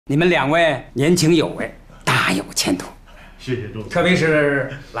你们2位年轻有为，大有前途。谢谢周总，特别是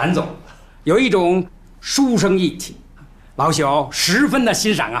蓝总，有一种书生意气，老朽十分的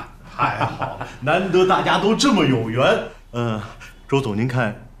欣赏啊。太好了，难得大家都这么有缘。周总，您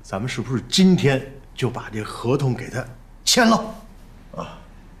看咱们是不是今天就把这合同给他签了？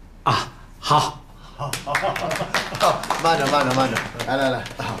好。慢着，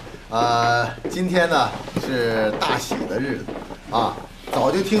来，今天呢是大喜的日子啊！早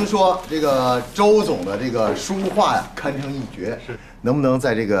就听说这个周总的这个书画呀堪称一绝，是能不能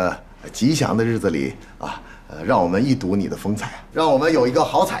在这个吉祥的日子里啊，让我们一睹你的风采，让我们有一个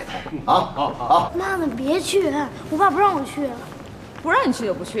好彩头啊！好，妈妈别去，我爸不让我去。不让你去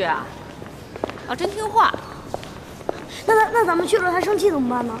就不去啊？要真听话。那咱们去了他生气怎么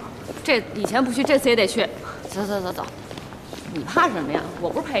办呢？这以前不去，这次也得去。走，你怕什么呀？我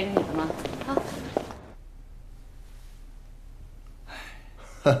不是陪着你的吗？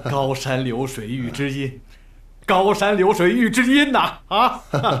高山流水遇知音，高山流水遇知音呐！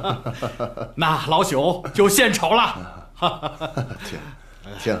那老朽就献丑了。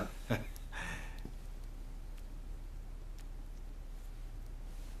请。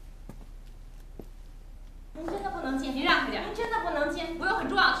您真的不能进，您让开点。您真的不能进，我有很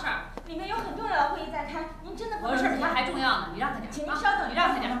重要的事儿，里面有很重要的会议在开，您真的不能进。我的事比他还重要呢，你让开点。请您稍等，你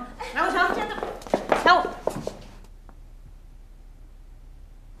让开点。梁国成，真的，抢我！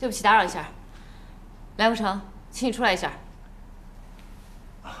对不起，打扰一下。梁国成，请你出来一下。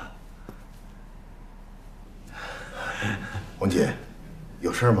红姐，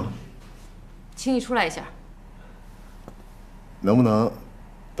有事吗？请你出来一下。能不能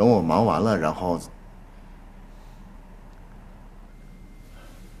等我忙完了，然后？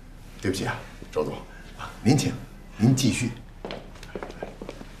对不起啊，周总，您请，您继续。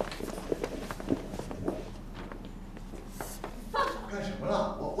放手！干什么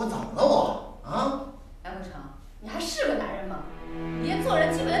了？我怎么了我？啊？梁国成，你还是个男人吗？你连做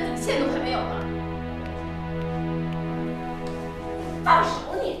人基本的底线都快没有了。放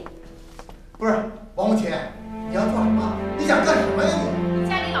手你！不是，王红琴，你要做什么？你想干什么呀你？你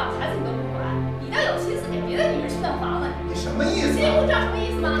家里老婆孩子你都不管，你倒有心思给别的女人去弄房子。你什么意思？心里不知道什么意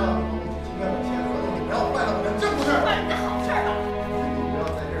思吗？今天我签合同，你不要坏了我的正事。坏了你的好事吧？你不要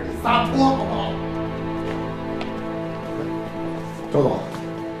在这里撒泼，好不好？周总，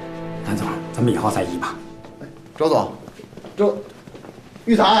蓝总，咱们以后再议吧。周总，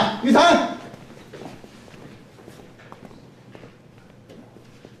玉才。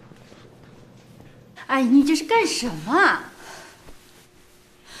哎，你这是干什么啊？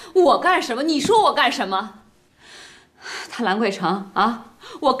我干什么？你说我干什么？他兰桂成啊，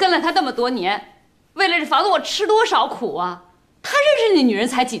我跟了他那么多年，为了这房子我吃多少苦啊！他认识那女人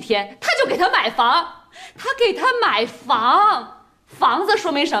才几天，他就给她买房，房子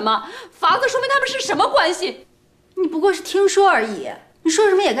说明什么？房子说明他们是什么关系？你不过是听说而已，你说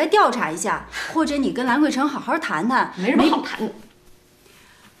什么也该调查一下，或者你跟兰桂成好好谈谈。没什么好谈的。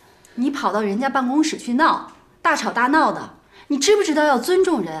你跑到人家办公室去闹，大吵大闹的，你知不知道要尊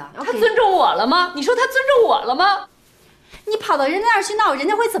重人啊？他尊重我了吗？你说他尊重我了吗？你跑到人家那儿去闹，人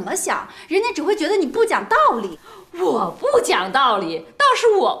家会怎么想？人家只会觉得你不讲道理。我不讲道理，倒是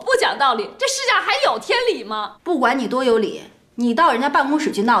我不讲道理，这世上还有天理吗？不管你多有理，你到人家办公室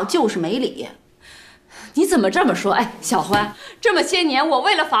去闹就是没理。你怎么这么说？哎，小欢，这么些年我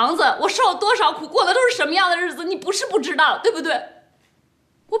为了房子，我受了多少苦，过的都是什么样的日子，你不是不知道，对不对？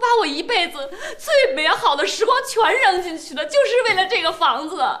我把我一辈子最美好的时光全扔进去了，就是为了这个房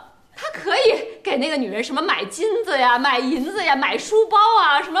子。他可以给那个女人什么买金子呀、买银子呀、买书包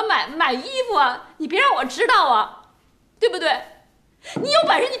啊、什么买衣服啊，你别让我知道啊，对不对？你有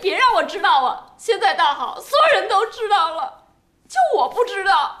本事你别让我知道啊！现在倒好，所有人都知道了，就我不知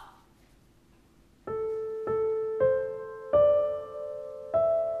道。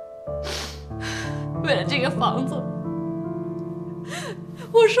为了这个房子，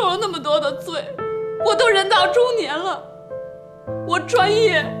我受了那么多的罪，我都人到中年了，我专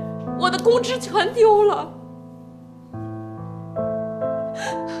业，我的公职全丢了，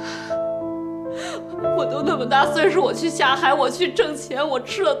我都那么大岁数，我去下海，我去挣钱，我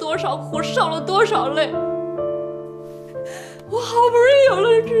吃了多少苦，受了多少累，我好不容易有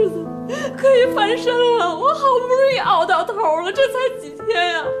了日子可以翻身了，我好不容易熬到头了，这才几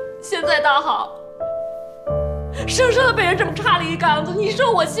天呀！现在倒好，生生的被人这么插了一杠子，你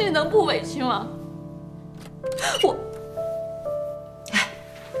说我心里能不委屈吗？哎，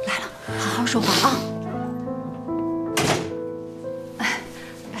来了，好好说话啊！哎，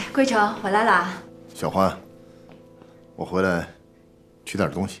桂成回来啦。小欢，我回来取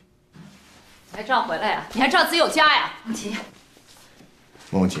点东西。你还知道回来呀？你还知道自己有家呀？红旗，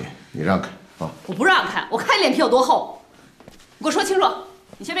孟琪，你让开啊！我不让开，我看你脸皮有多厚。你给我说清楚，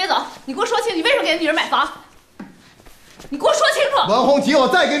你先别走，你给我说清，你为什么给那女人买房？你给我说清楚。王红旗，我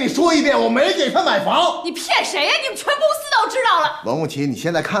再跟你说一遍，我没给她买房。你骗谁呀？你们全公司都知道了。王红旗，你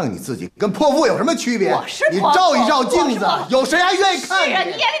现在看看你自己，跟泼妇有什么区别？我是泼妇，你照一照镜子，有谁还愿意看你？是啊，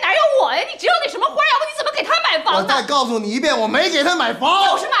你眼里哪有我呀？你只有那什么花，要不你怎么给他买房呢？我再告诉你一遍，我没给她买房。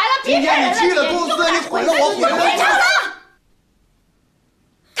就是买了，今天你去了公司，你毁了我毁了别吵了！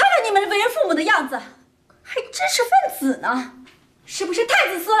看看你们为人父母的样子，还知识分子呢，是不是太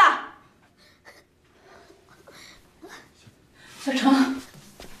自私了？小程，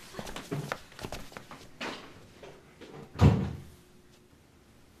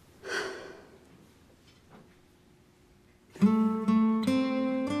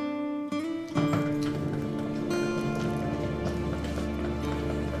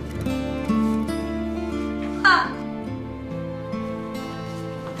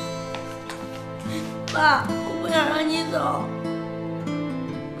爸，我不想让你走。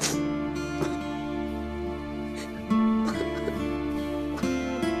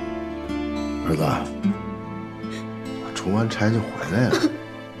儿子，我出完差就回来了，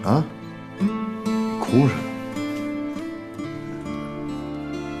啊？你哭什么？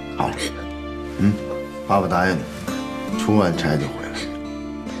好了，爸爸答应你，出完差就回来。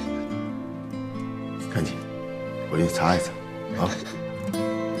赶紧回去擦一擦，啊！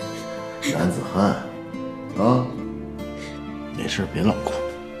男子汉，啊！没事别老哭。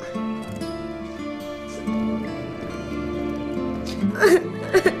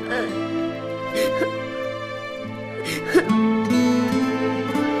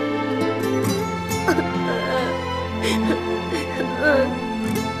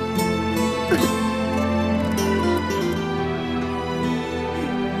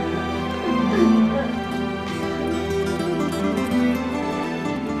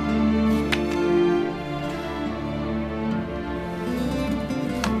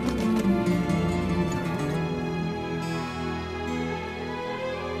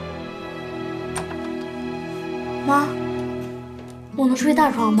妈，我能睡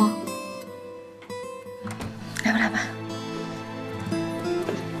大床吗？来吧，来吧。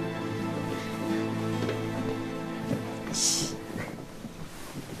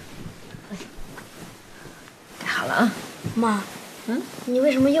盖好了啊。妈，你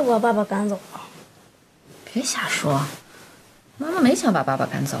为什么又把爸爸赶走了？别瞎说，妈妈没想把爸爸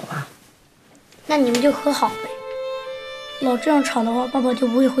赶走啊。那你们就和好呗。老这样吵的话，爸爸就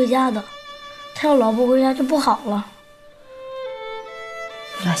不会回家的。他要老不回家就不好了。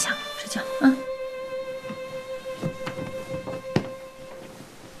别乱想，睡觉啊。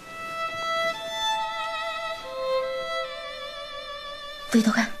低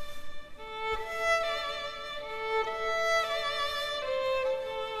头看。